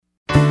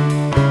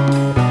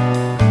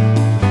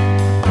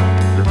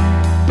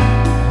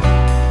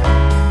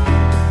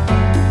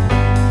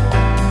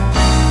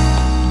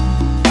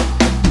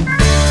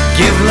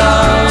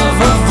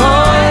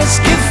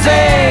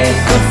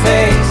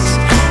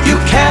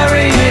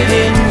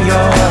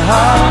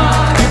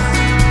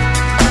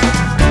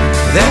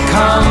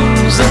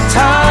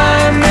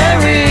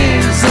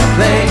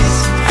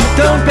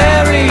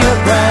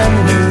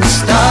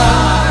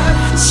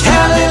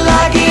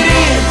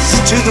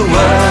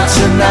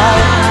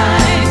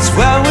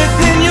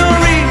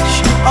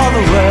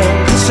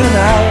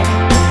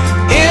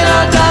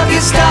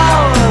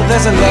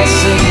There's a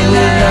lesson we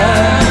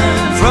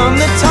learn from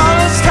the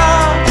tallest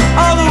top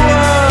of the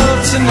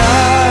world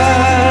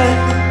tonight.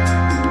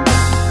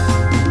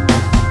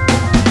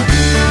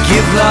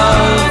 Give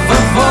love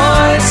a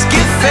voice,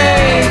 give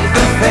faith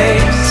a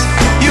face.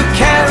 You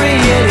carry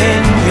it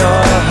in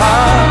your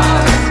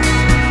heart.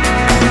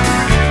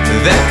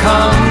 There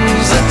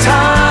comes a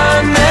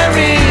time, there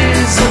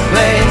is a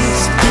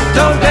place.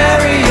 Don't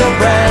bury your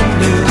brand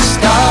new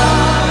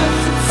start.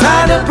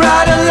 Find a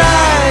brighter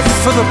light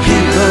for the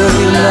people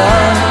you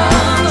love.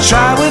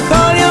 Try with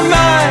all your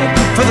might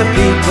for the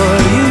people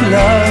you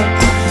love.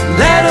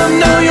 Let them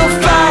know you'll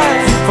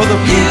fight for the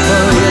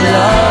people you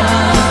love.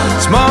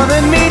 It's more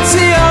than meets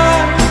the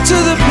eye to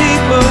the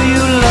people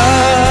you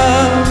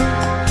love.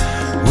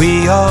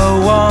 We all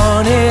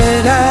want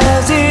it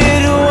as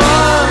it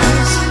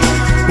was,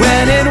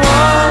 when it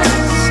was,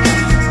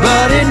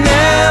 but it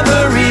never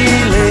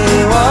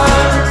really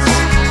was.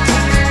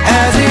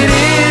 As it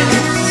is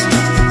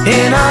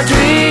in our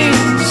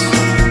dreams,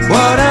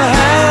 what a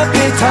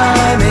happy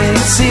time it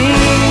seems.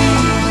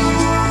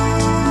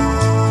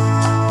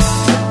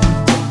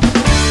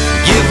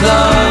 Give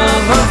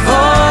love a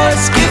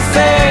voice, give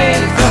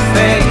faith a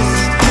face.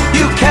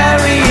 You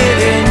carry it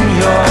in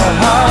your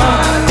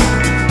heart.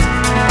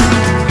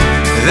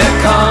 There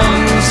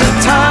comes a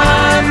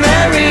time,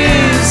 there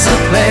is a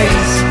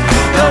place.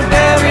 Don't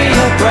bury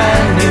a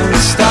brand new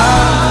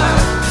start.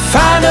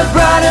 Find a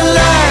brighter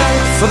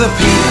light for the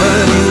people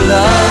you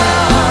love.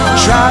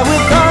 Try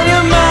with all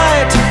your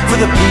might for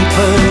the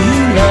people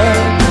you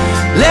love.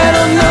 Let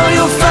them know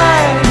you'll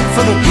fight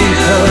for the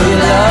people you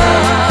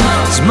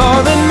love. It's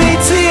more than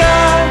meets the